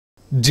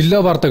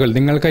Jillavarthakal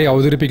നിങ്ങൾക്കായി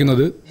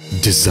അവതരിപ്പിക്കുന്നത്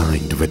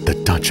Designed with the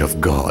touch of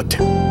God.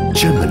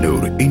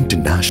 Chemanur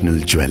International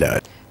Jeweler.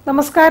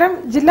 നമസ്കാരം,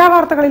 ജില്ലാ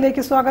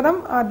വാർത്തകളിലേക്ക് സ്വാഗതം.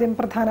 ആദ്യം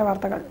പ്രധാന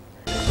വാർത്തകൾ.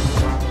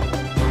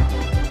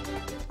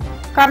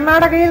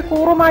 കർണാടകയിൽ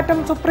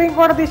കൂറുമാറ്റം സുപ്രീം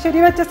കോടതി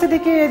ശരിവെച്ച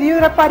സ്ഥിതിക്ക്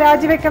യെദ്യൂരപ്പ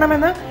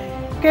രാജിവെക്കണമെന്ന്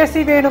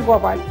കെ.സി.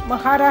 വേണുഗോപാൽ.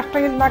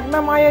 മഹാരാഷ്ട്രയിൽ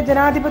നഗ്നമായ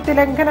ജനാധിപത്യ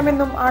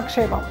ലംഘനമെന്നും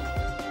ആക്ഷേപം.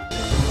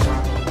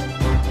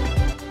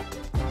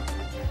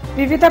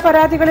 വിവിധ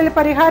പരാതികളിൽ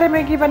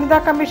പരിഹാരമേകി വനിതാ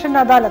കമ്മീഷൻ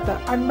അദാലത്ത്.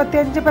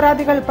 55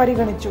 പരാതികൾ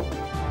പരിഗണിച്ചു.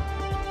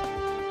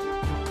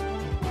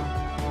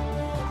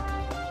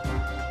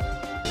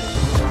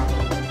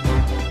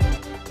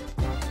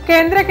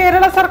 കേന്ദ്ര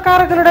കേരള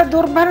സർക്കാരുകളുടെ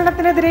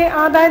ദുർഭരണത്തിനെതിരെ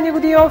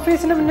ആദായനികുതി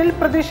ഓഫീസിന് മുന്നിൽ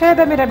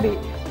പ്രതിഷേധമിരമ്പി.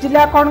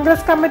 ജില്ലാ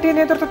കോൺഗ്രസ് കമ്മിറ്റി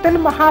നേതൃത്വത്തിൽ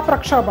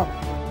മഹാപ്രക്ഷോഭം.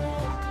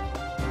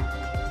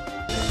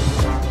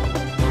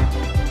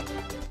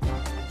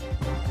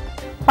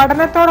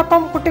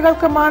 പഠനത്തോടൊപ്പം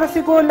കുട്ടികൾക്ക്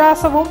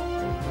മാനസികോല്ലാസവും.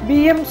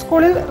 BM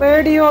സ്കൂളിൽ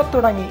റേഡിയോ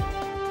തുടങ്ങി.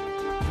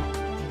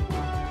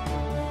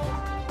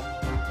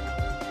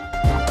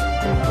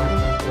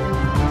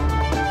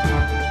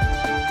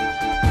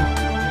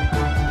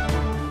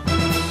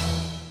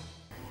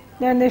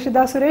 ഞാൻ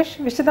നിഷിത സുരേഷ്.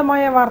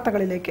 വിശദമായ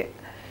വാർത്തകളിലേക്ക്.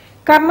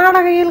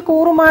 കർണാടകയിൽ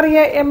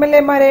കൂറുമാറിയ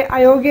MLA-മാരെ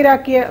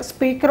അയോഗ്യരാക്കിയ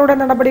സ്പീക്കറുടെ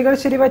നടപടികൾ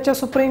ശരിവച്ച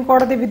സുപ്രീം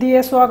കോടതി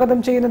വിധിയെ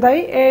സ്വാഗതം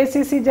ചെയ്യുന്നതായി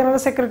AICC general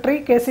secretary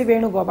K C.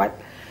 Venugopal.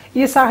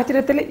 ഈ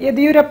സാഹചര്യത്തിൽ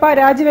യെദ്യൂരപ്പ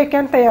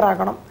രാജിവെക്കാൻ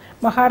തയ്യാറാകണം.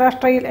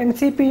 മഹാരാഷ്ട്രയിൽ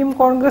NCPയും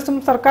കോൺഗ്രസും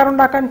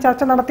സർക്കാരുണ്ടാക്കാൻ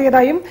ചർച്ച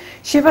നടത്തിയതായും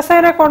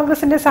ശിവസേന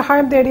കോൺഗ്രസിന്റെ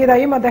സഹായം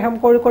തേടിയതായും അദ്ദേഹം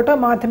കോഴിക്കോട്ട്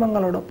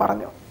മാധ്യമങ്ങളോട്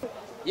പറഞ്ഞു.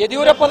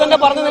 യെദ്യൂരപ്പ തന്നെ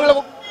പറഞ്ഞു, നിങ്ങൾ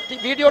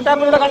വീഡിയോ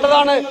ടാപ്പിലൂടെ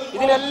കണ്ടതാണ്.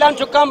 ഇതിനെല്ലാം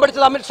ചുക്കാൻ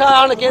പിടിച്ചത് അമിത്ഷാ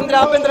ആണ്, കേന്ദ്ര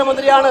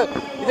ആഭ്യന്തരമന്ത്രിയാണ്.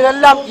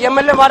 ഇതിനെല്ലാം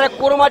MLA-മാരെ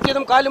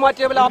കൂറുമാറ്റിയതും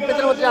കാലുമാറ്റിയതും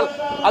ആഭ്യന്തരമന്ത്രിയാണ്.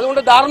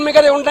 അതുകൊണ്ട്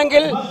ധാർമ്മികത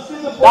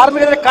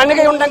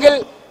കണികയുണ്ടെങ്കിൽ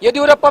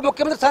യെദ്യൂരപ്പ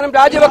മുഖ്യമന്ത്രി സ്ഥാനം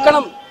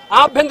രാജിവെക്കണം,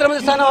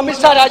 ആഭ്യന്തരമന്ത്രി സ്ഥാനം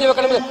അമിത്ഷാ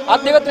രാജിവെക്കണം.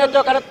 അദ്ദേഹത്തിന്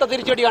ഏറ്റവും കനത്ത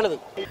തിരിച്ചടിയാണിത്.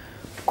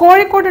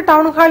 കോഴിക്കോട്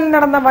ടൗൺ ഹാളിൽ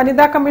നടന്ന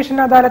വനിതാ കമ്മീഷൻ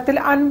അദാലത്തിൽ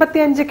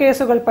 55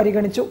 കേസുകൾ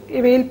പരിഗണിച്ചു.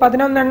 ഇവയിൽ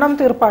 11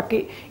 തീർപ്പാക്കി.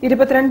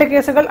 22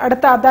 കേസുകൾ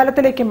അടുത്ത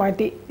അദാലത്തിലേക്ക്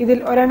മാറ്റി. ഇതിൽ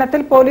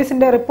ഒരെണ്ണത്തിൽ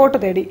പോലീസിന്റെ റിപ്പോർട്ട്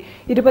തേടി.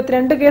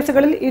 22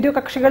 കേസുകളിൽ ഇരു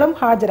കക്ഷികളും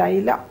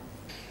ഹാജരായില്ല.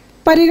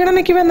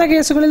 പരിഗണനയ്ക്ക് വന്ന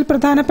കേസുകളിൽ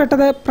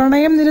പ്രധാനപ്പെട്ടത്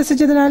പ്രണയം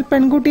നിരസിച്ചതിനാൽ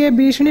പെൺകുട്ടിയെ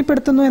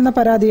ഭീഷണിപ്പെടുത്തുന്നു എന്ന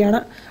പരാതിയാണ്.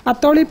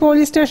 അത്തോളി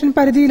പോലീസ് സ്റ്റേഷൻ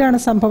പരിധിയിലാണ്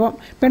സംഭവം.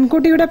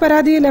 പെൺകുട്ടിയുടെ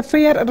പരാതിയിൽ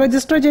FIR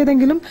രജിസ്റ്റർ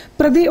ചെയ്തെങ്കിലും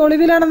പ്രതി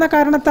ഒളിവിലാണെന്ന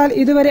കാരണത്താൽ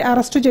ഇതുവരെ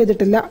അറസ്റ്റ്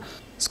ചെയ്തിട്ടില്ല.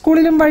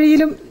 സ്കൂളിലും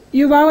വഴിയിലും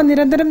യുവാവ്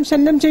നിരന്തരം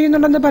ശല്യം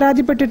ചെയ്യുന്നുണ്ടെന്ന്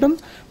പരാതിപ്പെട്ടിട്ടും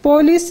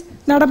പോലീസ്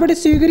നടപടി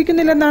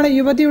സ്വീകരിക്കുന്നില്ലെന്നാണ്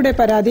യുവതിയുടെ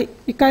പരാതി.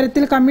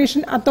 ഇക്കാര്യത്തിൽ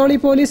കമ്മീഷൻ അത്തോളി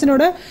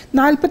പോലീസിനോട്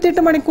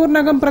 48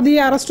 മണിക്കൂറിനകം പ്രതിയെ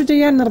അറസ്റ്റ്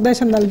ചെയ്യാൻ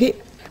നിർദ്ദേശം നൽകി.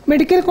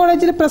 മെഡിക്കൽ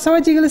കോളേജിൽ പ്രസവ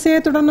ചികിത്സയെ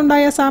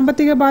തുടർന്നുണ്ടായ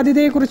സാമ്പത്തിക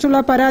ബാധ്യതയെക്കുറിച്ചുള്ള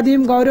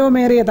പരാതിയും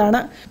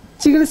ഗൌരവമേറിയതാണ്.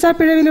 ചികിത്സാ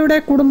പിഴവിലൂടെ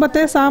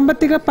കുടുംബത്തെ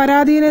സാമ്പത്തിക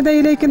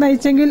പരാധീനതയിലേക്ക്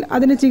നയിച്ചെങ്കിൽ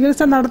അതിന്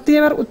ചികിത്സ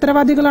നടത്തിയവർ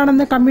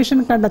ഉത്തരവാദികളാണെന്ന് കമ്മീഷൻ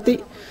കണ്ടെത്തി.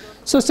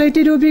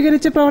 സൊസൈറ്റി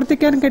രൂപീകരിച്ച്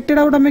പ്രവർത്തിക്കാൻ കെട്ടിട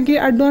ഉടമയ്ക്ക്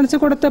അഡ്വാൻസ്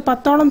കൊടുത്ത്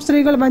 10ഓളം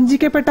സ്ത്രീകൾ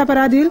വഞ്ചിക്കപ്പെട്ട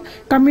പരാതിയിൽ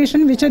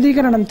കമ്മീഷൻ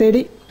വിശദീകരണം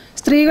തേടി.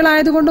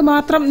 സ്ത്രീകളായതുകൊണ്ട്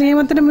മാത്രം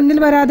നിയമത്തിന് മുന്നിൽ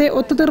വരാതെ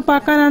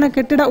ഒത്തുതീർപ്പാക്കാനാണ്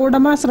കെട്ടിട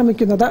ഉടമ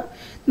ശ്രമിക്കുന്നത്.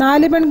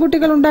 4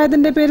 പെൺകുട്ടികൾ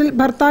ഉണ്ടായതിന്റെ പേരിൽ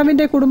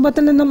ഭർത്താവിന്റെ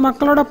കുടുംബത്തിൽ നിന്നും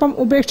മക്കളോടൊപ്പം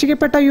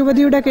ഉപേക്ഷിക്കപ്പെട്ട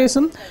യുവതിയുടെ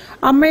കേസും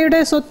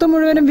അമ്മയുടെ സ്വത്ത്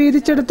മുഴുവനും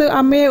വീതിച്ചെടുത്ത്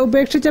അമ്മയെ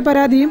ഉപേക്ഷിച്ച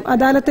പരാതിയും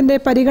അദാലത്തിന്റെ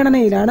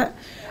പരിഗണനയിലാണ്.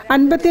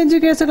 55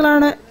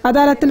 കേസുകളാണ്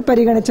അദാലത്തിൽ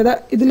പരിഗണിച്ചത്.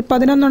 ഇതിൽ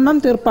 11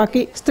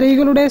 തീർപ്പാക്കി.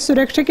 സ്ത്രീകളുടെ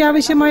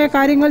സുരക്ഷയ്ക്കാവശ്യമായ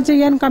കാര്യങ്ങൾ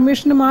ചെയ്യാൻ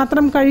കമ്മീഷന്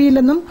മാത്രം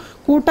കഴിയില്ലെന്നും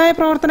കൂട്ടായ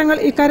പ്രവർത്തനങ്ങൾ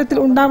ഇക്കാര്യത്തിൽ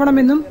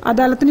ഉണ്ടാവണമെന്നും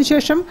അദാലത്തിനു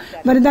ശേഷം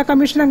വനിതാ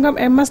കമ്മീഷൻ അംഗം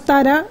MS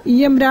താര,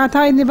 EM രാധ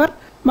എന്നിവർ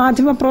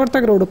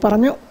മാധ്യമപ്രവർത്തകരോട്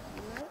പറഞ്ഞു.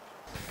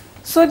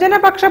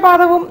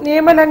 സ്വജനപക്ഷപാതവും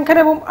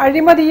നിയമലംഘനവും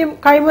അഴിമതിയും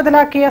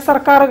കൈമുതലാക്കിയ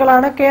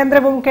സർക്കാരുകളാണ്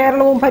കേന്ദ്രവും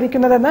കേരളവും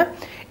ഭരിക്കുന്നതെന്ന്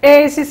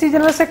AICC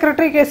general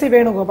secretary K C.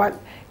 Venugopal.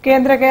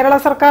 കേന്ദ്ര കേരള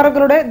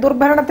സർക്കാരുകളുടെ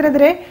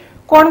ദുർഭരണത്തിനെതിരെ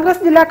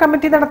കോൺഗ്രസ് ജില്ലാ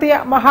കമ്മിറ്റി നടത്തിയ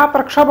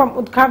മഹാപ്രക്ഷോഭം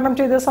ഉദ്ഘാടനം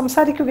ചെയ്ത്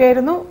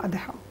സംസാരിക്കുകയായിരുന്നു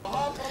അദ്ദേഹം.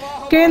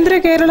 കേന്ദ്ര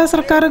കേരള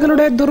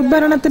സർക്കാരുകളുടെ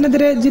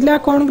ദുർഭരണത്തിനെതിരെ ജില്ലാ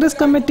കോൺഗ്രസ്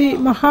കമ്മിറ്റി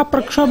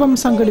മഹാപ്രക്ഷോഭം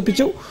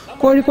സംഘടിപ്പിച്ചു.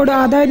 കോഴിക്കോട്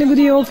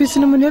ആദായനികുതി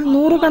ഓഫീസിന് മുന്നിൽ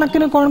 100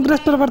 കണക്കിന്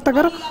കോൺഗ്രസ്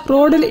പ്രവർത്തകർ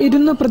റോഡിൽ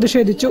ഇരുന്ന്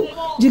പ്രതിഷേധിച്ചു.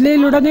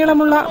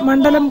 ജില്ലയിലുടനീളമുള്ള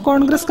മണ്ഡലം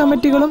കോൺഗ്രസ്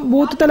കമ്മിറ്റികളും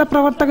ബൂത്ത് തല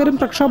പ്രവർത്തകരും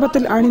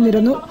പ്രക്ഷോഭത്തിൽ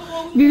അണിനിരന്നു.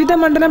 വിവിധ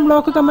മണ്ഡലം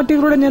ബ്ലോക്ക്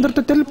കമ്മിറ്റികളുടെ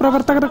നേതൃത്വത്തിൽ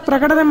പ്രവർത്തകർ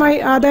പ്രകടനമായി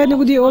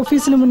ആദായനികുതി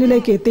ഓഫീസിന്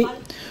മുന്നിലേക്ക് എത്തി.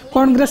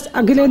 കോൺഗ്രസ്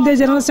അഖിലേന്ത്യാ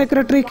ജനറൽ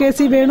സെക്രട്ടറി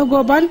കെ.സി.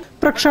 വേണുഗോപാൽ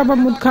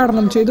പ്രക്ഷോഭം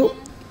ഉദ്ഘാടനം ചെയ്തു.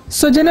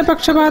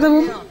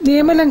 സ്വജനപക്ഷപാതവും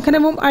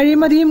നിയമലംഘനവും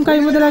അഴിമതിയും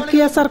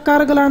കൈമുതലാക്കിയ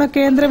സർക്കാരുകളാണ്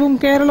കേന്ദ്രവും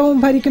കേരളവും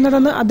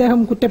ഭരിക്കുന്നതെന്ന് അദ്ദേഹം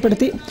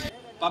കുറ്റപ്പെടുത്തി.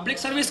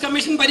 പബ്ലിക് സർവീസ്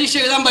കമ്മീഷൻ പരീക്ഷ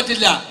എഴുതാൻ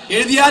പറ്റില്ല,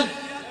 എഴുതിയാൽ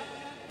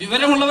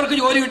വിവരമുള്ളവർക്ക്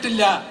ജോലി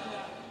കിട്ടില്ല.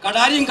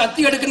 കടാരിയും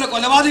കത്തിയെടുക്കുന്ന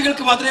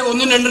കൊലപാതകൾക്ക് മാത്രമേ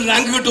 1, 2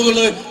 റാങ്ക്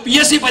കിട്ടുന്നുള്ളത്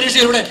PSC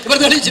പരീക്ഷയിലൂടെ ഇവർ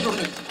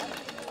തെളിയിച്ചിട്ടുണ്ട്.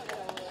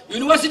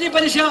 യൂണിവേഴ്സിറ്റി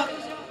പരീക്ഷ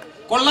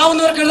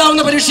കൊള്ളാവുന്നവർക്ക്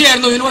എഴുതാവുന്ന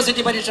പരീക്ഷയായിരുന്നു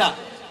യൂണിവേഴ്സിറ്റി പരീക്ഷ.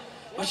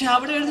 പക്ഷെ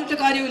അവിടെ എഴുതിയിട്ട്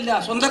കാര്യമില്ല.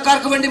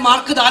 സ്വന്തക്കാർക്ക് വേണ്ടി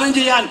മാർക്ക് ദാനം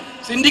ചെയ്യാൻ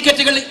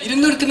സിൻഡിക്കേറ്റുകൾ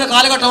ഇരുന്നിരിക്കുന്ന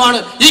കാലഘട്ടമാണ്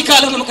ഈ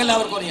കാലം, നമുക്ക്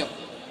എല്ലാവർക്കും അറിയാം.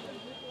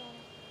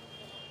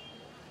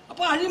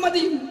 അപ്പൊ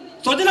അഴിമതിയും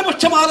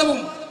സ്വജനപക്ഷപാതവും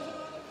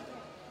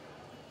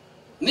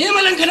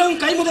നിയമലംഘനവും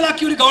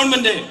കൈമുതലാക്കിയ ഒരു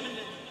ഗവൺമെന്റ്.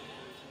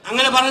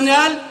 അങ്ങനെ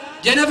പറഞ്ഞാൽ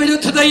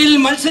ജനവിരുദ്ധതയിൽ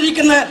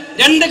മത്സരിക്കുന്ന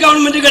രണ്ട്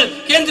ഗവൺമെന്റുകൾ,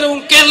 കേന്ദ്രവും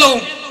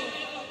കേരളവും,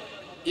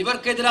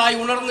 ഇവർക്കെതിരായി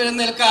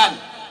ഉണർന്നെഴുന്നേൽക്കാൻ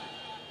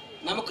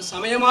നമുക്ക്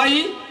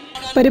സമയമായി.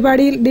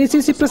 പരിപാടിയിൽ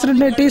ഡിസിസി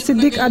പ്രസിഡന്റ് ടി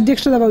സിദ്ദിഖ്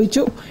അധ്യക്ഷത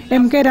വഹിച്ചു.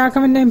 MK.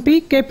 Raghavan MP,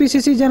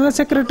 KPCC general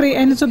secretary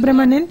N.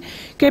 Subramanian,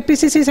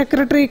 KPCC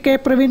secretary K.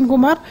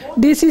 Praveenkumar,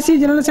 DCC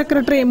general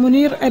secretary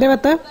Muneer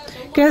Eravath,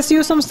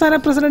 KSU സംസ്ഥാന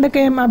പ്രസിഡന്റ്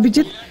KM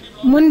അഭിജിത്ത്,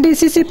 മുൻ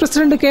DCC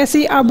president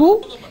KC Abu,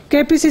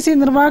 KPCC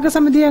നിർവാഹക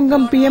സമിതി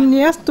അംഗം PM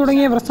നിയാസ്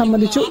തുടങ്ങിയവർ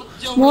സംബന്ധിച്ചു.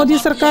 മോദി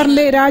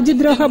സർക്കാരിന്റെ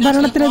രാജ്യദ്രോഹ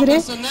ഭരണത്തിനെതിരെ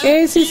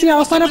AICC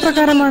അവസാന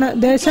പ്രകാരമാണ്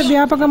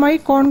ദേശവ്യാപകമായി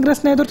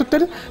കോൺഗ്രസ്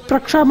നേതൃത്വത്തിൽ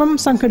പ്രക്ഷോഭം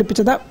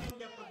സംഘടിപ്പിച്ചത്.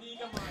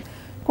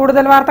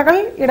 കൂടുതൽ വാർത്തകൾ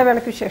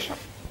ഇടവേളയ്ക്ക് ശേഷം.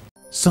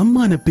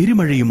 സമ്മാന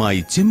പെരുമഴയുമായി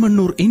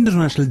Chemmanur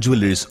international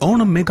jewellers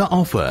Onam mega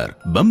offer.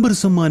 Bumper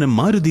സമ്മാനം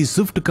മാരുതി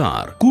സ്വിഫ്റ്റ്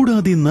കാർ,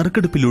 കൂടാതെ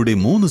നറുക്കെടുപ്പിലൂടെ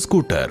 3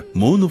 സ്കൂട്ടർ,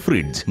 3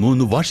 ഫ്രിഡ്ജ്,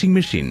 3 വാഷിംഗ്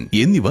മെഷീൻ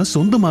എന്നിവ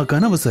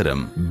സ്വന്തമാക്കാൻ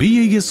അവസരം.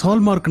 BIS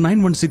ഹോൾമാർക്ക്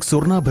 916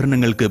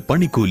 സ്വർണ്ണാഭരണങ്ങൾക്ക്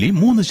പണിക്കൂലി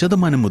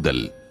 3% മുതൽ.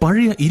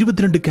 പഴയ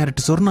 22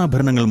 കാരറ്റ്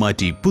സ്വർണ്ണാഭരണങ്ങൾ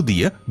മാറ്റി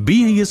പുതിയ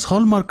BIS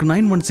ഹോൾമാർക്ക്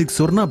 916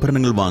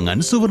 സ്വർണ്ണാഭരണങ്ങൾ വാങ്ങാൻ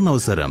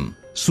സുവർണാവസരം.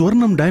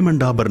 സ്വർണം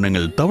ഡയമണ്ട്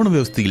ആഭരണങ്ങൾ തവണ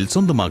വ്യവസ്ഥയിൽ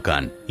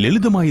സ്വന്തമാക്കാൻ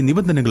ലളിതമായ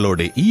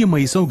നിബന്ധനകളോടെ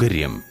EMI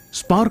സൗകര്യം.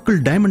 സ്പാർക്കിൾ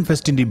ഡയമണ്ട്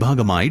ഫെസ്റ്റിന്റെ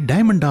ഭാഗമായി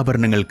ഡയമണ്ട്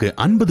ആഭരണങ്ങൾക്ക്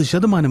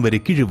 50% വരെ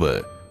കിഴിവ്.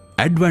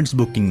 അഡ്വാൻസ്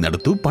ബുക്കിംഗ്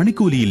നടത്തൂ,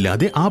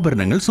 പണിക്കൂലിയില്ലാതെ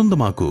ആഭരണങ്ങൾ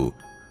സ്വന്തമാക്കൂ.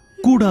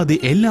 കൂടാതെ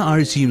എല്ലാ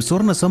ആഴ്ചയും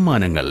സ്വർണ്ണ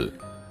സമ്മാനങ്ങൾ.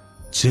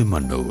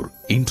 ചെമ്മണ്ണൂർ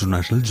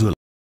ഇന്റർനാഷണൽ ജുവൽ.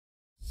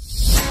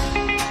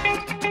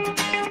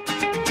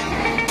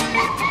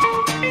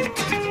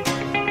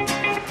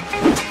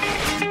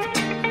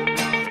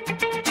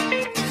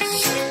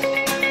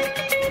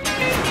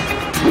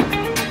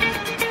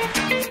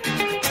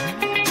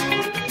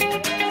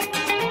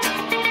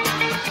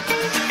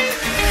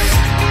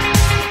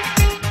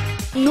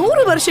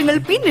 വർഷങ്ങൾ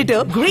പിന്നിട്ട്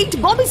ഗ്രേറ്റ്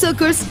ബോബി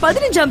സർക്കസ്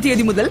 15-ാം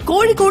തീയതി മുതൽ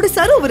കോഴിക്കോട്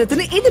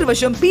സരോവരത്തിന്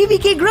എതിർവശം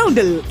PVK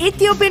ഗ്രൗണ്ടിൽ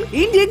എത്യോപ്യൻ,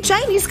 ഇന്ത്യൻ,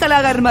 ചൈനീസ്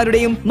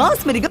കലാകാരന്മാരുടെയും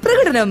മാസ്മരിക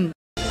പ്രകടനം.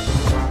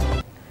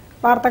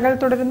 വാർത്തകൾ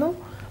തുടരുന്നു.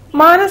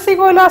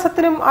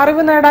 മാനസികോല്ലാസത്തിനും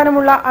അറിവ്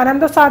നേടാനുമുള്ള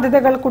അനന്ത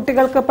സാധ്യതകൾ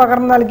കുട്ടികൾക്ക്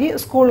പകർന്നു നൽകി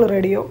സ്കൂൾ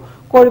റേഡിയോ.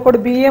 കോഴിക്കോട്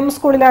BM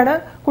സ്കൂളിലാണ്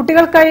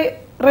കുട്ടികൾക്കായി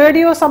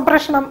റേഡിയോ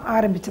സംപ്രേഷണം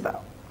ആരംഭിച്ചത്.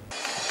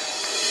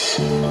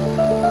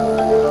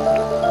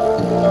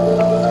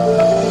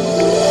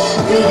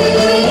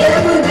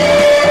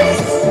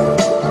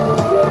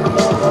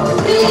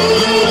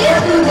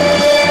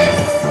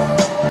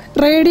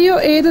 റേഡിയോ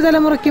ഏതു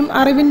തലമുറയ്ക്കും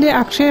അറിവിന്റെ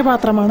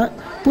അക്ഷയപാത്രമാണ്.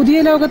 പുതിയ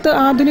ലോകത്ത്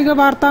ആധുനിക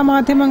വാർത്താ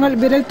മാധ്യമങ്ങൾ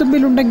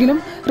വിരൽത്തുമ്പിലുണ്ടെങ്കിലും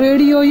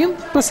റേഡിയോയും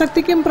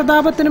പ്രസക്തിക്കും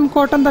പ്രതാപത്തിനും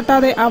കോട്ടം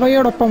തട്ടാതെ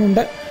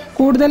അവയോടൊപ്പമുണ്ട്.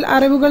 കൂടുതൽ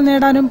അറിവുകൾ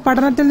നേടാനും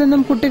പഠനത്തിൽ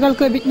നിന്നും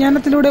കുട്ടികൾക്ക്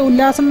വിജ്ഞാനത്തിലൂടെ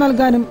ഉല്ലാസം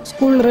നൽകാനും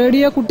സ്കൂൾ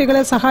റേഡിയോ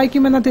കുട്ടികളെ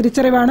സഹായിക്കുമെന്ന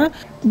തിരിച്ചറിവാണ്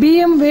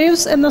BM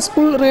വേവ്സ് എന്ന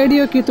സ്കൂൾ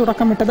റേഡിയോയ്ക്ക്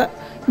തുടക്കമിട്ടത്.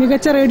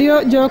 മികച്ച റേഡിയോ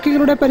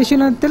ജോക്കികളുടെ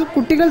പരിശീലനത്തിൽ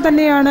കുട്ടികൾ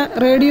തന്നെയാണ്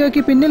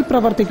റേഡിയോയ്ക്ക് പിന്നിൽ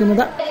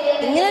പ്രവർത്തിക്കുന്നത്.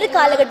 ഇങ്ങനൊരു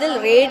കാലഘട്ടത്തിൽ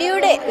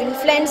റേഡിയോയുടെ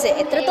ഇൻഫ്ലുവൻസ്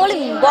എത്രത്തോളം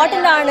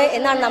ഇമ്പോർട്ടൻ്റ് ആണ്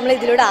എന്നാണ് നമ്മൾ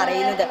ഇതിലൂടെ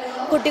അറിയുന്നത്.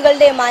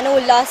 കുട്ടികളുടെ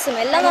മനോല്ലാസം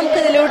എല്ലാം നമുക്ക്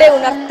ഇതിലൂടെ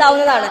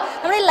ഉണർത്താവുന്നതാണ്.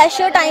 നമ്മുടെ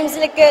ലെഷർ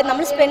ടൈംസിലൊക്കെ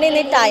നമ്മൾ സ്പെൻഡ്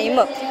ചെയ്യുന്ന ടൈം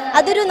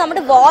അതൊരു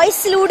നമ്മുടെ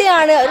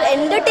വോയിസിലൂടെയാണ്, ഒരു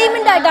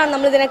എൻ്റർടൈൻമെൻ്റ് ആയിട്ടാണ്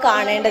നമ്മൾ ഇതിനെ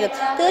കാണേണ്ടത്.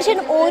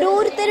 തീർച്ചയായിട്ടും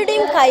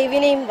ഓരോരുത്തരുടെയും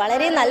കഴിവിനെയും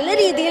വളരെ നല്ല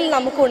രീതിയിൽ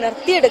നമുക്ക്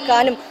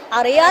ഉണർത്തിയെടുക്കാനും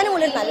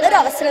അറിയാനുമുള്ളൊരു നല്ലൊരു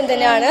അവസരം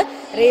തന്നെയാണ്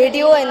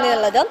റേഡിയോ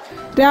എന്നുള്ളത്.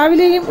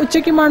 രാവിലെയും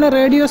ഉച്ചയ്ക്കുമാണ്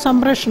റേഡിയോ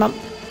സംപ്രേഷണം.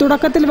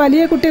 തുടക്കത്തിൽ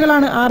വലിയ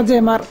കുട്ടികളാണ്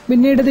RJ-മാർ.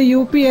 പിന്നീട് ഇത്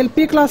UP,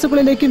 LP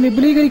ക്ലാസുകളിലേക്ക്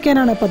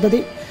വിപുലീകരിക്കാനാണ്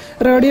പദ്ധതി.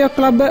 റേഡിയോ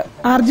ക്ലബ്ബ്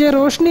RJ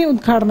റോഷ്നി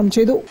ഉദ്ഘാടനം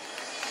ചെയ്തു.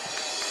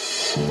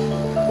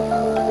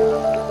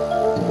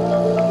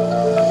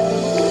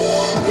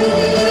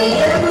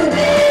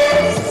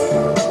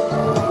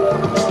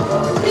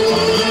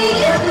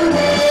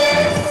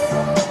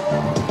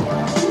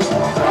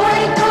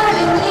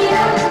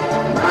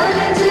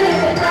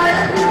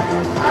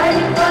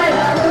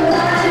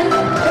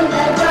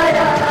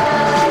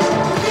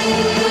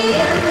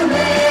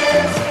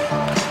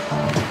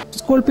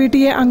 സ്കൂൾ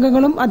PTA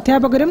അംഗങ്ങളും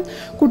അധ്യാപകരും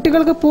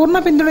കുട്ടികൾക്ക് പൂർണ്ണ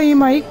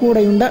പിന്തുണയുമായി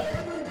കൂടെയുണ്ട്.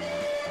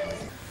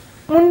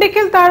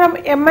 മുണ്ടിക്കൽ താഴം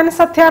MN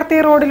സത്യാർത്ഥി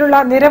റോഡിലുള്ള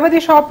നിരവധി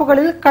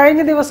ഷോപ്പുകളിൽ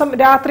കഴിഞ്ഞ ദിവസം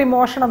രാത്രി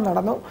മോഷണം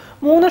നടന്നു.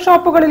 3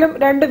 ഷോപ്പുകളിലും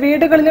 2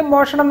 വീടുകളിലും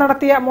മോഷണം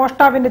നടത്തിയ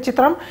മോഷ്ടാവിന്റെ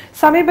ചിത്രം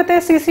സമീപത്തെ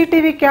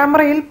CCTV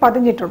ക്യാമറയിൽ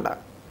പതിഞ്ഞിട്ടുണ്ട്.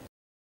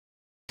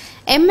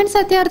 MN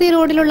സത്യാർത്ഥി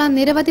റോഡിലുള്ള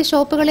നിരവധി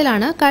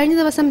ഷോപ്പുകളിലാണ് കഴിഞ്ഞ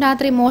ദിവസം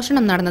രാത്രി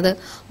മോഷണം നടന്നത്.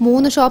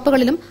 3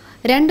 ഷോപ്പുകളിലും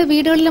 2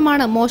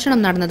 വീടുകളിലുമാണ് മോഷണം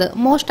നടന്നത്.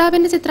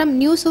 മോഷ്ടാവിന്റെ ചിത്രം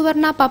ന്യൂ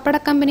സുവർണ പപ്പട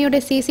കമ്പനിയുടെ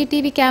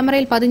CCTV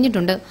ക്യാമറയിൽ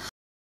പതിഞ്ഞിട്ടുണ്ട്.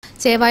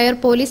 ചേവായൂർ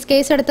പോലീസ്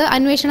കേസെടുത്ത്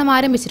അന്വേഷണം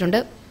ആരംഭിച്ചിട്ടുണ്ട്.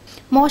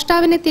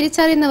 മോഷ്ടാവിനെ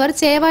തിരിച്ചറിയുന്നവർ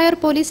ചേവായൂർ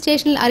പോലീസ്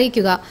സ്റ്റേഷനിൽ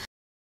അറിയിക്കുക.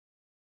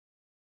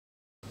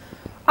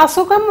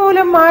 അസുഖം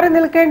മൂലം മാറി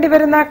നിൽക്കേണ്ടി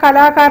വരുന്ന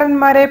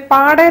കലാകാരന്മാരെ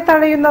പാടെ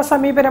തഴയുന്ന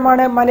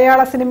സമീപനമാണ്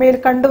മലയാള സിനിമയിൽ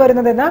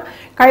കണ്ടുവരുന്നതെന്ന്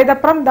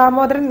Kaithapram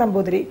Damodaran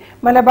Namboothiri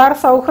Malabar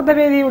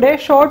സൗഹൃദവേദിയുടെ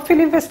short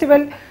film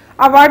festival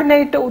award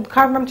night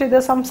ഉദ്ഘാടനം ചെയ്ത്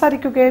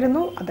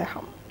സംസാരിക്കുകയായിരുന്നു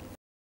അദ്ദേഹം.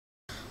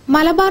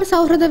 മലബാർ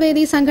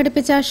സൗഹൃദവേദി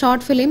സംഘടിപ്പിച്ച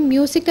short film,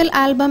 musical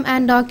album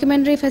and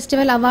documentary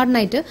festival award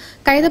night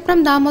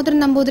Kaithapram Damodaran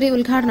Namboothiri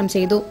ഉദ്ഘാടനം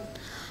ചെയ്തു.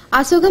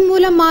 അസുഖം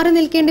മൂലം മാറി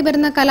നിൽക്കേണ്ടി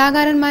വരുന്ന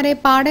കലാകാരന്മാരെ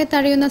പാടെ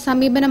തഴയുന്ന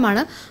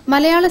സമീപനമാണ്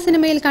മലയാള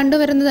സിനിമയിൽ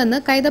കണ്ടുവരുന്നതെന്ന്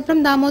കൈതപ്രം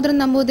ദാമോദരൻ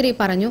നമ്പൂതിരി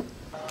പറഞ്ഞു.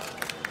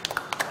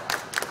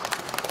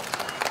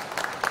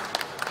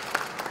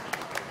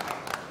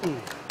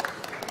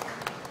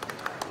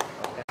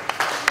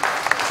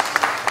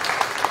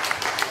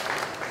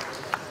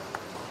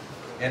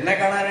 എന്നെ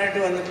കാണാനായിട്ട്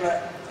വന്നിട്ടുള്ള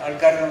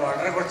ആൾക്കാർ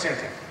വളരെ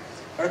കുറച്ചായിട്ട്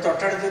അവിടെ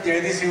തൊട്ടടുത്ത്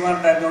ജയതി ശ്രീമാൻ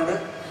ഉണ്ടായിരുന്നുകൊണ്ട്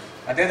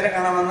അദ്ദേഹത്തിനെ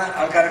കാണാൻ വന്ന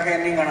ആൾക്കാരൊക്കെ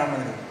എന്നെയും കാണാൻ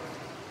വന്നിരുന്നു.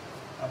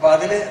 അപ്പോൾ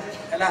അത്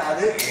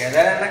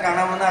ഏതായാലും എന്നെ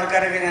കാണാൻ വന്ന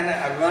ആൾക്കാരൊക്കെ ഞാൻ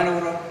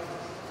അഭിമാനപൂർവ്വം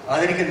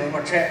ആദരിക്കുന്നു.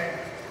 പക്ഷേ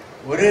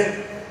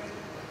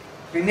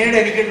പിന്നീട്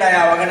എനിക്കുണ്ടായ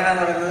അവഗണന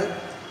എന്ന് പറയുന്നത്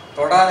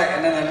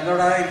എന്നെ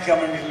നിലതൊടാതെ ഇരിക്കാൻ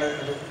വേണ്ടിയിട്ടുള്ള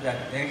ഒരു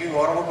ഇതാണ്. എനിക്ക്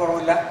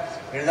ഓർമ്മക്കുറവില്ല,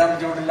 എഴുതാൻ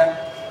ബുദ്ധിമുട്ടില്ല,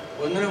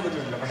 ഒന്നിനും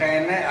ബുദ്ധിമുട്ടില്ല. പക്ഷെ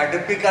എന്നെ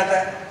അടുപ്പിക്കാത്ത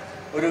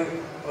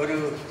ഒരു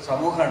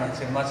സമൂഹമാണ്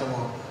സിനിമാ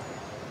സമൂഹം,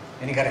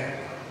 എനിക്കറിയാം.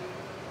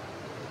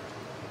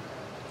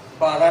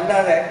 അപ്പൊ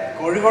അതല്ലാതെ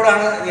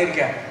കോഴിക്കോടാണ്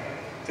വിചാരിക്കാം,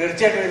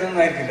 തീർച്ചയായിട്ടും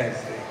ഇതൊന്നും ആയിരിക്കില്ല.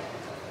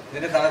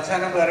 ഇതിന്റെ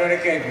തലസ്ഥാനം വേറെ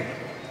എവിടെയൊക്കെ ആയിരിക്കും,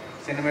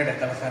 സിനിമയുടെ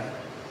തലസ്ഥാനം.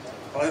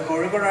 അപ്പോൾ അത്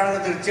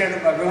കോഴിക്കോടാണെന്ന്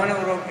തീർച്ചയായിട്ടും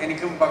അഭിമാനപൂർവ്വം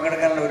എനിക്കും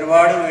പങ്കെടുക്കാനുള്ള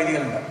ഒരുപാട്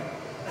വേദികളുണ്ട്,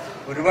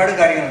 ഒരുപാട്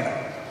കാര്യങ്ങളുണ്ട്.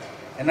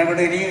 എന്നെ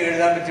കൊണ്ട് ഇനിയും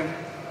എഴുതാൻ പറ്റും.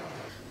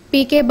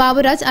 പി.കെ.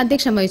 ബാബുരാജ്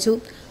അധ്യക്ഷം വഹിച്ചു.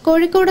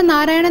 കോഴിക്കോട്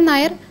നാരായണൻ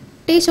നായർ,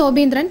 ടി.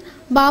 ശോഭീന്ദ്രൻ,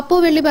 ബാപ്പു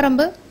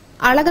വെള്ളിപ്പറമ്പ്,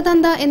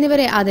 അളകതന്ത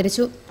എന്നിവരെ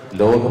ആദരിച്ചു.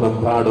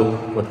 ലോകമെമ്പാടും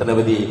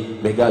ഒട്ടനവധി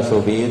മെഗാ ഷോ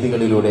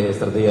വേദികളിലൂടെ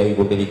ശ്രദ്ധയായി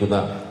കൊണ്ടിരിക്കുന്ന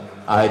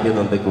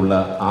ആര്യനന്ദയ്ക്കുള്ള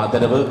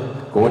ആദരവ്,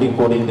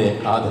 കോഴിക്കോടിന്റെ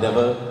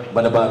ആദരവ്,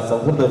 മലബാർ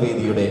സൗഹൃദ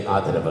വേദിയുടെ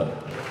ആദരവ്.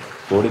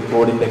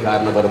 കോഴിക്കോടിന്റെ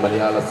കാരണവർ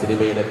മലയാള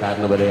സിനിമയുടെ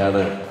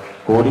കാരണവരെയാണ്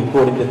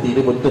കോഴിക്കോടിന്റെ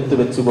തിരുമുറ്റത്ത്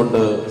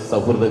വെച്ചുകൊണ്ട്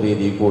സൗഹൃദ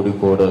വേദി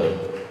കോഴിക്കോട്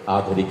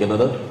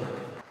ആദരിക്കുന്നത്.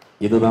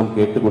 ഇത് നാം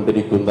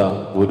കേട്ടുകൊണ്ടിരിക്കുന്ന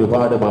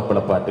ഒരുപാട്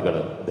മാപ്പിളപ്പാട്ടുകൾ,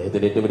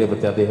 അദ്ദേഹത്തിന്റെ ഏറ്റവും വലിയ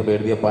പ്രത്യേകത അദ്ദേഹം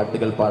എഴുതിയ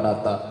പാട്ടുകൾ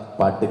പാടാത്ത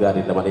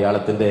പാട്ടുകാരില്ല.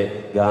 മലയാളത്തിന്റെ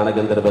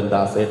ഗാനഗന്ധർവൻ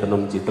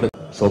ദാസേട്ടനും ചിത്ര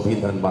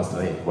ശോഭീന്ദ്രൻ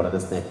മാസ്റ്ററെ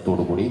വളരെ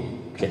സ്നേഹത്തോടു കൂടി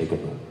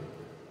ക്ഷണിക്കുന്നു.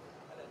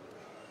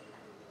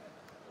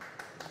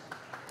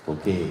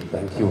 Okay,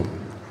 thank you.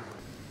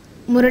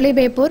 Murali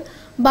Beypore,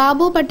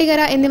 Babu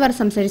പട്ടികര എന്നിവർ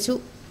സംസാരിച്ചു.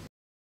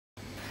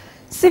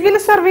 സിവിൽ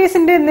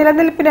സർവീസിന്റെ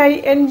നിലനിൽപ്പിനായി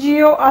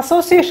NGO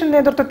അസോസിയേഷൻ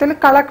നേതൃത്വത്തിൽ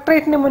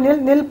കളക്ടറേറ്റിന് മുന്നിൽ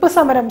നിൽപ്പ്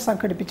സമരം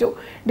സംഘടിപ്പിച്ചു.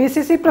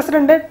 DCC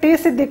പ്രസിഡന്റ് ടി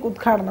സിദ്ദിഖ്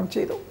ഉദ്ഘാടനം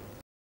ചെയ്തു.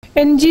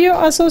 NGO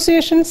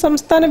അസോസിയേഷൻ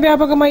സംസ്ഥാന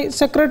വ്യാപകമായി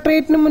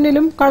സെക്രട്ടേറിയറ്റിന്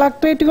മുന്നിലും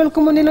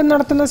കളക്ടറേറ്റുകൾക്ക് മുന്നിലും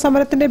നടത്തുന്ന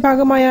സമരത്തിന്റെ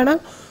ഭാഗമായാണ്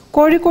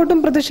കോഴിക്കോട്ടും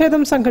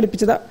പ്രതിഷേധം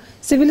സംഘടിപ്പിച്ചത്.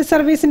 സിവിൽ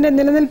സർവീസിന്റെ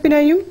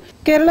നിലനിൽപ്പിനായും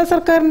കേരള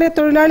സർക്കാരിന്റെ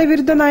തൊഴിലാളി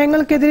വിരുദ്ധ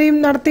നയങ്ങൾക്കെതിരെയും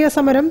നടത്തിയ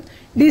സമരം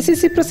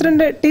DCC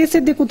പ്രസിഡന്റ് ടി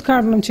സിദ്ദിഖ്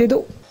ഉദ്ഘാടനം ചെയ്തു.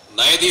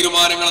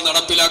 നയതീരുമാനങ്ങൾ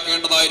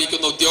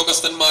നടപ്പിലാക്കേണ്ടതായിരിക്കുന്ന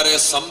ഉദ്യോഗസ്ഥന്മാരെ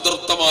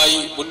സംതൃപ്തമായി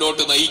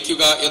മുന്നോട്ട്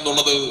നയിക്കുക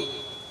എന്നുള്ളത്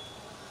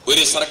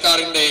ഒരു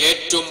സർക്കാരിന്റെ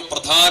ഏറ്റവും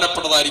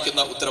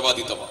പ്രധാനപ്പെട്ടതായിരിക്കുന്ന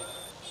ഉത്തരവാദിത്തമാണ്.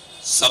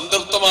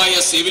 സംതൃപ്തമായ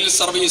സിവിൽ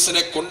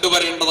സർവീസിനെ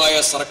കൊണ്ടുവരേണ്ടതായ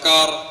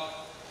സർക്കാർ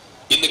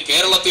ഇന്ന്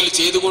കേരളത്തിൽ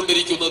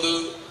ചെയ്തുകൊണ്ടിരിക്കുന്നത്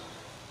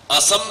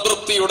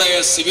അസംതൃപ്തിയുടെ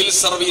സിവിൽ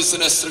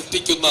സർവീസിനെ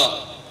സൃഷ്ടിക്കുന്ന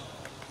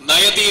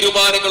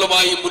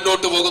നയതീരുമാനങ്ങളുമായി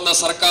മുന്നോട്ട് പോകുന്ന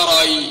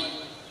സർക്കാരായി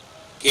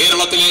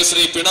കേരളത്തിലെ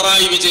ശ്രീ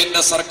പിണറായി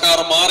വിജയന്റെ സർക്കാർ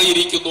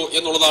മാറിയിരിക്കുന്നു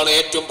എന്നുള്ളതാണ്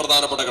ഏറ്റവും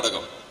പ്രധാനപ്പെട്ട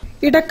ഘടകം.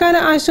 ഇടക്കാല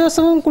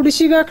ആശ്വാസവും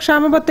കുടിശ്ശിക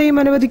ക്ഷാമബത്തയും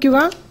അനുവദിക്കുക,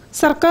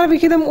 സർക്കാർ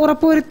വിഹിതം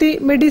ഉറപ്പുവരുത്തി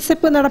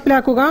മെഡിസെപ്പ്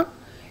നടപ്പിലാക്കുക,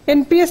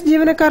 NPS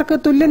ജീവനക്കാർക്ക്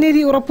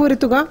തുല്യനീതി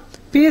ഉറപ്പുവരുത്തുക,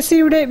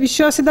 PSCയുടെ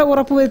വിശ്വാസ്യത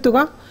ഉറപ്പുവരുത്തുക,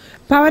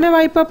 ഭവന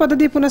വായ്പാ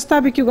പദ്ധതി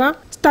പുനഃസ്ഥാപിക്കുക,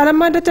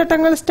 സ്ഥലംമാറ്റ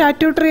ചട്ടങ്ങൾ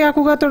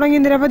സ്റ്റാറ്റ്യൂട്ടറിയാക്കുക തുടങ്ങിയ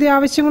നിരവധി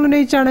ആവശ്യങ്ങൾ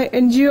ഉന്നയിച്ചാണ്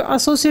NGO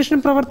അസോസിയേഷൻ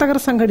പ്രവർത്തകർ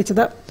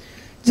സംഘടിച്ചത്.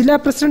 ജില്ലാ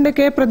പ്രസിഡന്റ്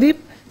കെ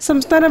പ്രദീപ്,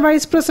 സംസ്ഥാന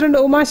വൈസ് പ്രസിഡന്റ്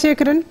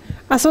ഉമാശേഖരൻ,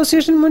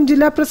 അസോസിയേഷൻ മുൻ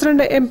ജില്ലാ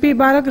പ്രസിഡന്റ് MP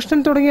ബാലകൃഷ്ണൻ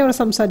തുടങ്ങിയവർ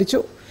സംസാരിച്ചു.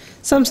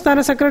 സംസ്ഥാന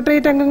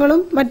സെക്രട്ടേറിയറ്റ്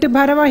അംഗങ്ങളും മറ്റ്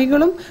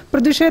ഭാരവാഹികളും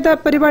പ്രതിഷേധ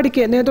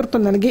പരിപാടിക്ക്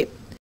നേതൃത്വം നൽകി.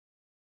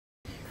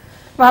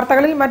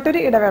 വാർത്തകളിൽ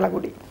മറ്റൊരു ഇടവേള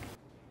കൂടി.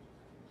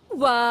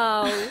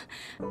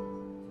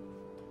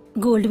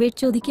 ഗോൾഡ്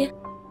വെയിറ്റ് ചോദിക്കുക.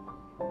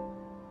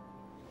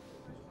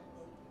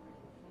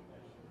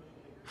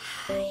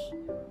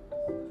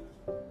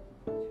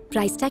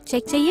 പ്രൈസ് ടാഗ്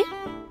ചെക്ക് ചെയ്യേ.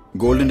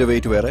 ഗോൾഡിന്റെ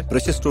വെയിറ്റ് വേറെ,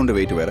 പ്രഷ്യസ് സ്റ്റോണിന്റെ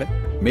വെയിറ്റ് വേറെ,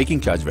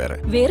 മേക്കിംഗ് ചാർജ് വേറെ.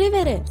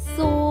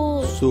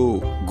 സോ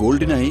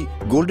ഗോൾഡിനായി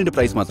ഗോൾഡിന്റെ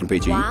പ്രൈസ് മാത്രം പേ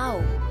ചെയ്യും.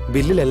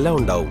 ബില്ലിലെല്ലാം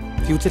ഉണ്ടാവും.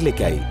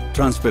 ഫ്യൂച്ചറിലേക്കായി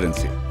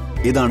ട്രാൻസ്പെറൻസി.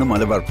 ഇതാണ്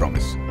Malabar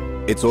promise.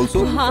 It's also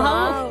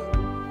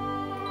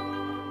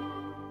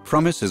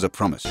promise is A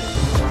promise.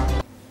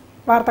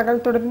 വാർത്തകൾ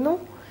തുടരുന്നു.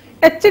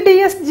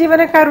 HDS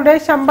ജീവനക്കാരുടെ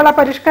ശമ്പള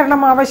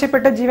പരിഷ്കരണം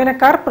ആവശ്യപ്പെട്ട്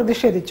ജീവനക്കാർ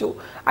പ്രതിഷേധിച്ചു.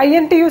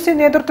 INTUC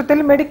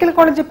നേതൃത്വത്തിൽ മെഡിക്കൽ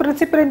കോളേജ്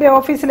പ്രിൻസിപ്പലിന്റെ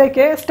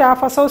ഓഫീസിലേക്ക്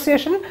സ്റ്റാഫ്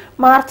അസോസിയേഷൻ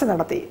മാർച്ച്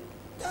നടത്തി.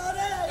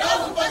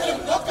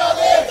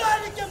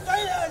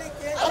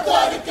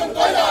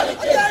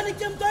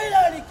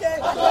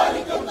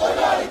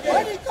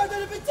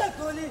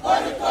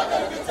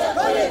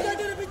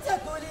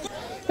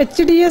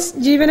 HDS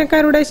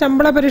ജീവനക്കാരുടെ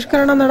ശമ്പള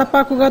പരിഷ്കരണം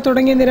നടപ്പാക്കുക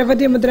തുടങ്ങിയ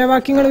നിരവധി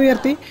മുദ്രാവാക്യങ്ങൾ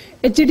ഉയർത്തി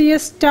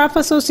HDS സ്റ്റാഫ്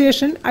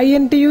അസോസിയേഷൻ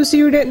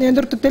INTUCയുടെ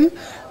നേതൃത്വത്തിൽ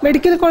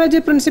മെഡിക്കൽ കോളേജ്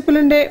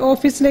പ്രിൻസിപ്പലിന്റെ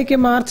ഓഫീസിലേക്ക്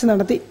മാർച്ച്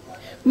നടത്തി.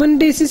 മുൻ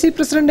DCC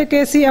president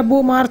KC Abu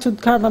March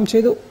ഉദ്ഘാടനം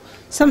ചെയ്തു.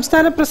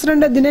 സംസ്ഥാന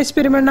പ്രസിഡന്റ് ദിനേശ്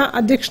പെരുമണ്ണ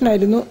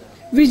അധ്യക്ഷനായിരുന്നു.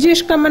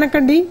 Vijeesh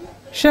കമ്മനക്കണ്ടി,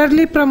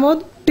 Shirley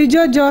Pramod,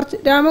 Tijo George,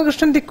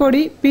 Ramakrishnan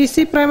Thikkodi,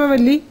 PC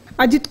Premavalli,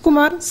 Ajith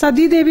Kumar,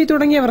 Sathidevi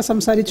തുടങ്ങിയവർ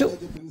സംസാരിച്ചു.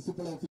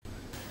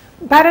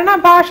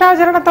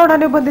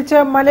 ഭരണഭാഷാചരണത്തോടനുബന്ധിച്ച്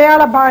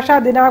മലയാള ഭാഷാ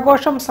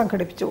ദിനാഘോഷം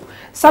സംഘടിപ്പിച്ചു.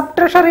 സബ്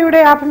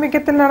ട്രഷറിയുടെ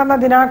ആഭിമുഖ്യത്തിൽ നടന്ന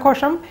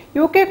ദിനാഘോഷം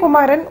UK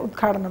കുമാരൻ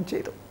ഉദ്ഘാടനം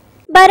ചെയ്തു.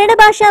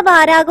 ഭരണഭാഷാ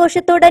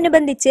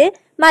വാരാഘോഷത്തോടനുബന്ധിച്ച്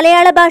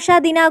മലയാള ഭാഷാ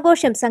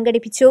ദിനാഘോഷം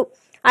സംഘടിപ്പിച്ചു.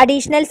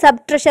 അഡീഷണൽ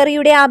സബ്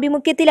ട്രഷറിയുടെ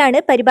ആഭിമുഖ്യത്തിലാണ്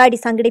പരിപാടി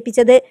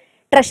സംഘടിപ്പിച്ചത്.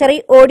 ട്രഷറി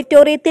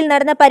ഓഡിറ്റോറിയത്തിൽ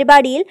നടന്ന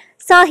പരിപാടിയിൽ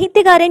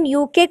സാഹിത്യകാരൻ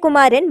UK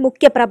കുമാരൻ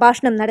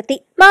മുഖ്യപ്രഭാഷണം നടത്തി.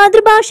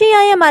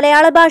 മാതൃഭാഷയായ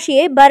മലയാള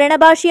ഭാഷയെ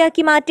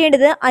ഭരണഭാഷയാക്കി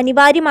മാറ്റേണ്ടത്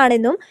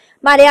അനിവാര്യമാണെന്നും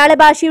മലയാള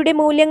ഭാഷയുടെ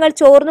മൂല്യങ്ങൾ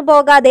ചോർന്നു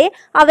പോകാതെ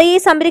അവയെ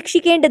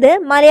സംരക്ഷിക്കേണ്ടത്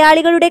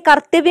മലയാളികളുടെ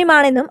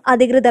കർത്തവ്യമാണെന്നും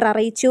അധികൃതർ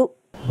അറിയിച്ചു.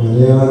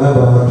 മലയാള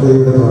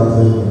ഭാഷയുടെ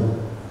പ്രാധാന്യം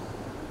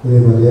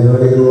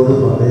മലയാളികളോട്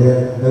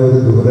പറയേണ്ട ഒരു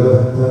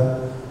ദുരവസ്ഥ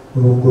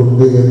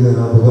നമുക്കുണ്ട് എന്ന്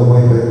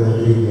അമുഖമായി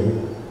ആഗ്രഹിക്കുകയാണ്.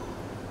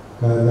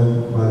 കാരണം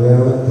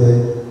മലയാളത്തെ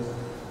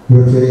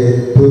പക്ഷേ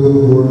ഏറ്റവും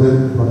കൂടുതൽ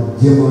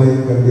പദ്യമായി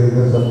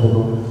കണ്ടിരുന്ന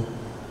സമൂഹം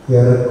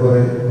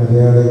ഏറെക്കുറെ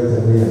മലയാളികൾ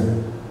തന്നെയാണ്.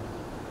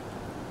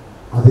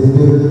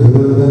 അതിൻ്റെ ഒരു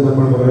ദുരന്തം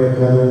നമ്മൾ കുറേ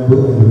കാലം മുമ്പ്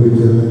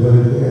അനുഭവിച്ചിരുന്നത്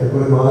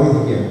ഏറെക്കുറെ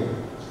മാറിയിരിക്കുകയാണ്.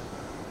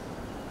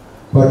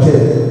 പക്ഷേ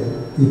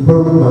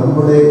ഇപ്പോഴും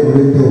നമ്മുടെ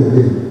ഉള്ളിൻ്റെ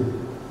ഉള്ളിൽ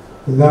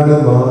എന്താണ്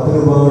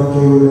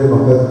മാതൃഭാഷയുടെ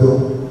മഹത്വം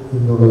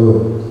എന്നുള്ളതോ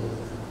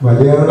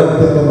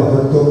മലയാളത്തിൻ്റെ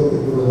മഹത്വം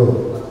എന്നുള്ളതോ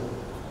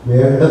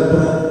വേണ്ടത്ര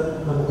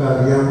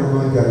നമുക്കറിയാമെന്നോ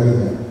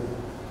എനിക്കറിയില്ല.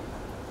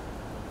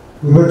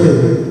 ഒരുപക്ഷെ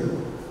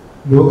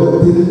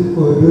ലോകത്തിൽ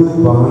ഒരു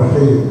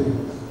ഭാഷയും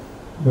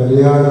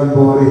മലയാളം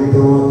പോലെ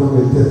ഇത്രമാത്രം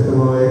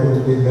വ്യത്യസ്തമായ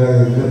ഒന്നില്ല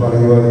എന്ന്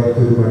പറയുവാൻ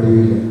എനിക്കൊരു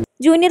മടിയില്ല.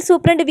 ജൂനിയർ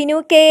സൂപ്രണ്ട് വിനു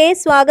KA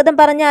സ്വാഗതം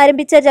പറഞ്ഞ്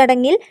ആരംഭിച്ച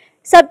ചടങ്ങിൽ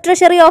sub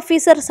treasury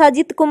officer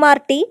Sajith Kumar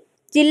T,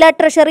 ജില്ലാ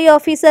treasury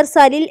officer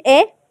Salil A,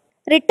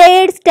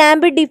 retired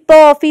stamp depot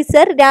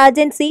officer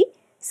Rajan C,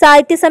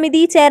 സാഹിത്യ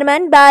സമിതി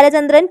chairman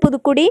Balachandran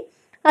Puthukkudi,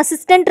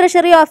 assistant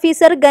treasury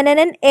officer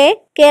ഗണനൻ A,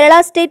 Kerala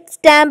state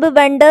stamp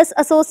wonders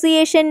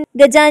association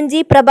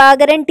ഗജാൻജി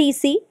Prabhakaran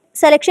TC,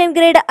 selection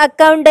grade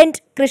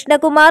accountant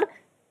Krishnakumar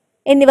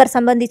എന്നിവർ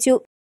സംബന്ധിച്ചു.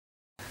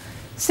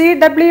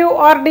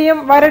 CWRDM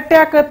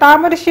വരട്ട്യാക്ക്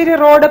താമരശ്ശേരി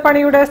റോഡ്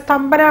പണിയുടെ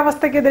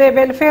സ്തംഭനാവസ്ഥയ്ക്കെതിരെ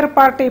വെൽഫെയർ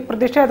പാർട്ടി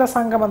പ്രതിഷേധ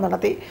സംഗമം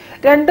നടത്തി.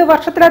 2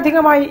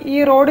 വർഷത്തിലധികമായി ഈ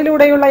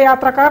റോഡിലൂടെയുള്ള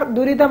യാത്രക്കാർ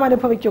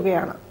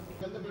ദുരിതമനുഭവിക്കുകയാണ്.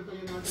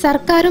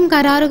 സർക്കാരും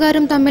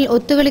കരാറുകാരും തമ്മിൽ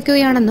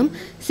ഒത്തുകളിക്കുകയാണെന്നും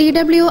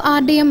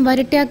CWRDM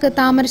വരട്ട്യാക്ക്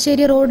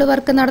താമരശ്ശേരി റോഡ്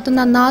വർക്ക്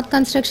നടത്തുന്ന നാഥ്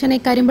കൺസ്ട്രക്ഷനെ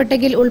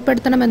കരിമ്പട്ടയിൽ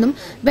ഉൾപ്പെടുത്തണമെന്നും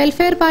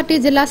വെൽഫെയർ പാർട്ടി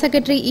ജില്ലാ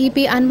secretary EP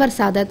Anwar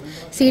Sadath.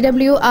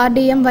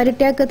 CWRDM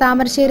വരട്ട്യാക്ക്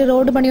Thamarassery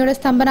road പണിയുടെ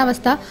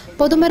സ്തംഭനാവസ്ഥ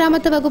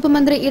പൊതുമരാമത്ത് വകുപ്പ്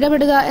മന്ത്രി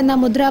ഇടപെടുക എന്ന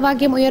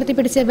മുദ്രാവാക്യം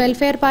ഉയർത്തിപ്പിടിച്ച്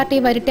വെൽഫെയർ പാർട്ടി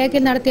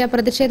വരട്ട്യാക്കിൽ നടത്തിയ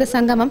പ്രതിഷേധ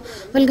സംഗമം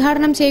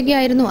ഉദ്ഘാടനം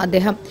ചെയ്യുകയായിരുന്നു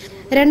അദ്ദേഹം.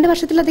 2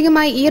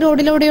 വർഷത്തിലധികമായി ഈ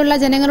റോഡിലൂടെയുള്ള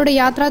ജനങ്ങളുടെ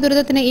യാത്രാ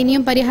ദുരിതത്തിന്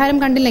ഇനിയും പരിഹാരം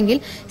കണ്ടില്ലെങ്കിൽ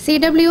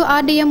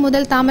CWRDM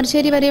മുതൽ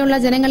താമരശ്ശേരി വരെയുള്ള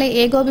ജനങ്ങളെ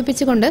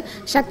ഏകോപിപ്പിച്ചുകൊണ്ട്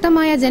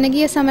ശക്തമായ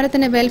ജനകീയ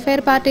സമരത്തിന്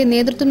വെൽഫെയർ പാർട്ടി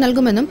നേതൃത്വം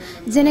നൽകുമെന്നും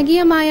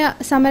ജനകീയമായ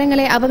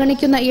സമരങ്ങളെ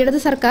അവഗണിക്കുന്ന ഇടത്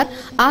സർക്കാർ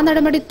ആ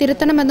നടപടി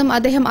തിരുത്തണമെന്നും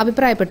അദ്ദേഹം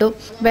അഭിപ്രായപ്പെട്ടു.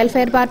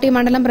 വെൽഫെയർ പാർട്ടി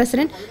മണ്ഡലം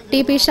പ്രസിഡന്റ്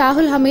TP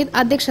ഷാഹുൽ ഹമീദ്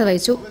അധ്യക്ഷത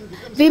വഹിച്ചു.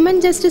 വിമൻ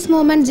ജസ്റ്റിസ്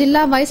മൂവ്മെന്റ്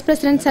ജില്ലാ vice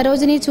president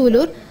Sarojini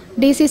Chulur,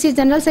 DCC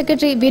general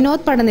secretary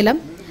Vinod പടനിലം,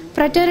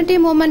 ഫ്രറ്റേണിറ്റി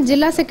മൂവ്മെന്റ്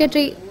ജില്ലാ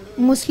സെക്രട്ടറി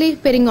മുസ്ലിം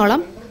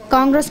പെരിങ്ങോളം,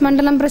 കോൺഗ്രസ്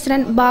മണ്ഡലം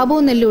president Babu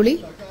Nelluli,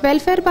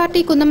 welfare party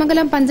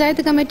Kunnamangalam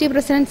panchayat committee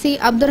president C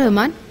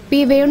Abdurahman, P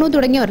Venu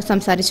തുടങ്ങിയവർ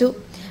സംസാരിച്ചു.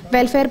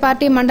 വെൽഫെയർ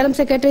പാർട്ടി മണ്ഡലം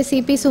സെക്രട്ടറി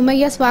CP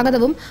സുമയ്യ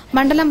സ്വാഗതവും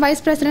മണ്ഡലം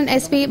vice president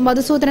SP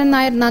Madhusoodanan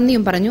Nair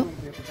നന്ദിയും പറഞ്ഞു.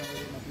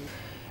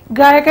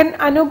 ഗായകൻ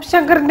അനൂപ്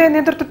ശങ്കറിന്റെ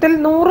നേതൃത്വത്തിൽ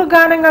 100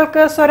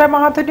 ഗാനങ്ങൾക്ക്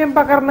സ്വരമാധുര്യം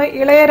പകർന്ന്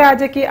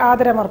ഇളയരാജയ്ക്ക്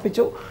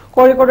ആദരമർപ്പിച്ചു.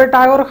 കോഴിക്കോട്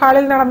ടാഗോർ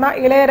ഹാളിൽ നടന്ന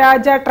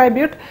ഇളയരാജ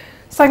ട്രൈബ്യൂട്ട്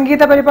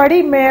സംഗീത പരിപാടി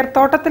മേയർ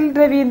തോട്ടത്തിൽ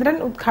രവീന്ദ്രൻ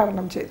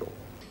ഉദ്ഘാടനം ചെയ്തു.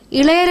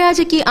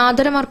 ഇളയരാജയ്ക്ക്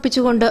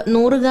ആദരമർപ്പിച്ചുകൊണ്ട്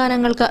 100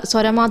 ഗാനങ്ങൾക്ക്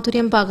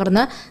സ്വരമാധുര്യം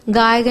പകർന്ന്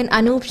ഗായകൻ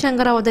അനൂപ്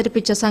ശങ്കർ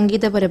അവതരിപ്പിച്ച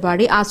സംഗീത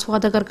പരിപാടി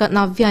ആസ്വാദകർക്ക്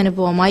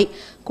നവ്യാനുഭവമായി.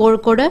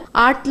 Kozhikode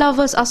art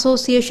lovers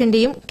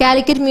അസോസിയേഷന്റെയും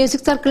Calicut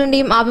music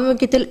സർക്കിളിന്റെയും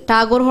ആഭിമുഖ്യത്തിൽ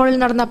ടാഗോർ ഹാളിൽ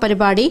നടന്ന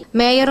പരിപാടി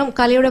മേയറും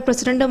കലയുടെ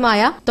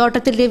പ്രസിഡന്റുമായ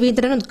തോട്ടത്തിൽ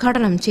രവീന്ദ്രൻ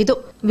ഉദ്ഘാടനം ചെയ്തു.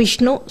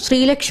 വിഷ്ണു,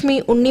 ശ്രീലക്ഷ്മി,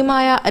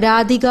 ഉണ്ണിമായ,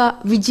 രാധിക,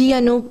 വിജി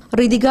അനൂപ്,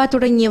 ഋതിക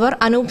തുടങ്ങിയവർ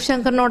അനൂപ്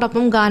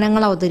ശങ്കറിനോടൊപ്പം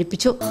ഗാനങ്ങൾ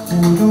അവതരിപ്പിച്ചു.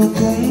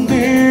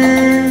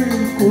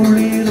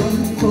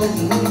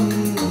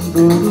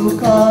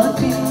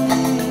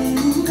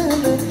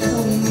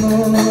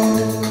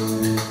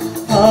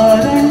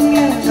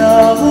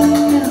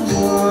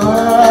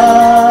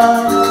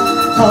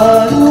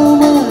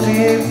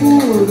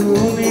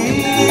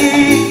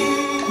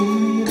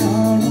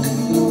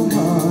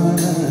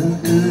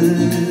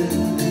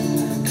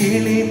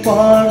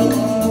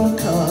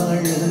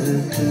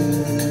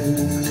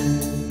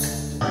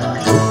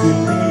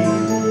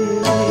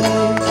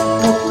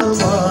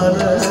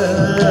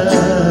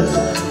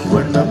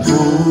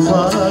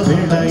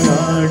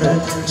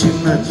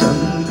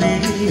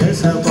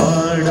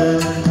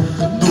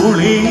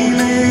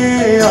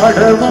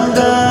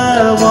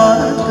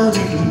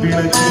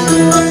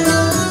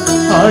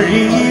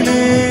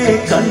 അഴിയിലെ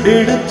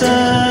കണ്ടെടുത്ത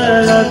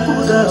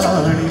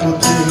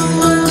അത്ഭുതാണിമുത്തേ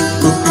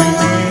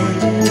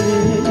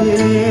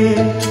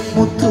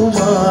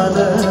മുത്തുമാല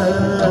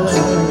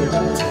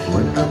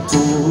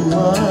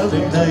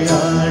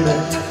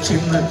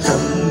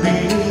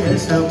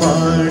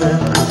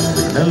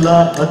ನೆಲ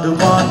ಅದು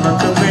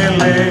ಮಾನದ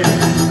ಮೇಲೆ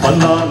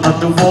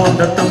ಪಲ್ಲಾನದು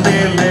ಓಟದ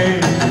ಮೇಲೆ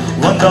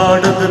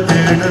ಒಂದಾಡದು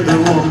ತೇಡದು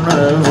ಉಣ್ಣ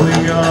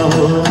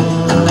ಹೊಯ್ಯಾಹೋ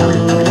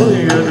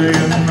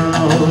ಎದೆಯನ್ನ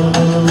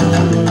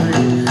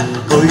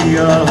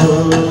ಹೊಯ್ಯಾಹೋ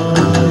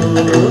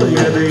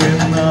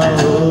ಎದೆಯನ್ನ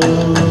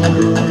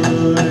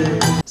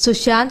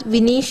സുശാന്ത്,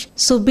 വിനീഷ്,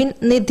 സുബിൻ,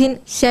 നിധിൻ,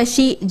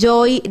 ശശി,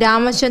 ജോയി,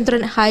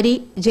 രാമചന്ദ്രൻ,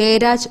 ഹരി,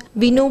 ജയരാജ്,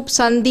 വിനൂപ്,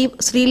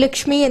 സന്ദീപ്,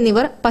 ശ്രീലക്ഷ്മി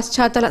എന്നിവർ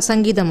പശ്ചാത്തല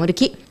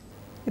സംഗീതമൊരുക്കി.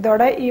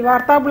 ഇതോടെ ഈ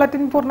വാർത്താ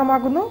ബുള്ളറ്റിൻ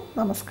പൂർണ്ണമാകുന്നു.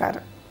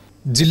 നമസ്കാരം.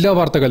 ജില്ലാ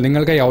വാർത്തകൾ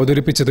നിങ്ങൾക്കായി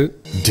അവതരിപ്പിച്ചത്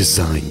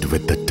Designed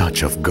with the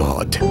touch of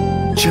God.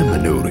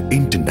 Chemanur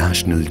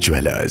International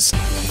Jewelers.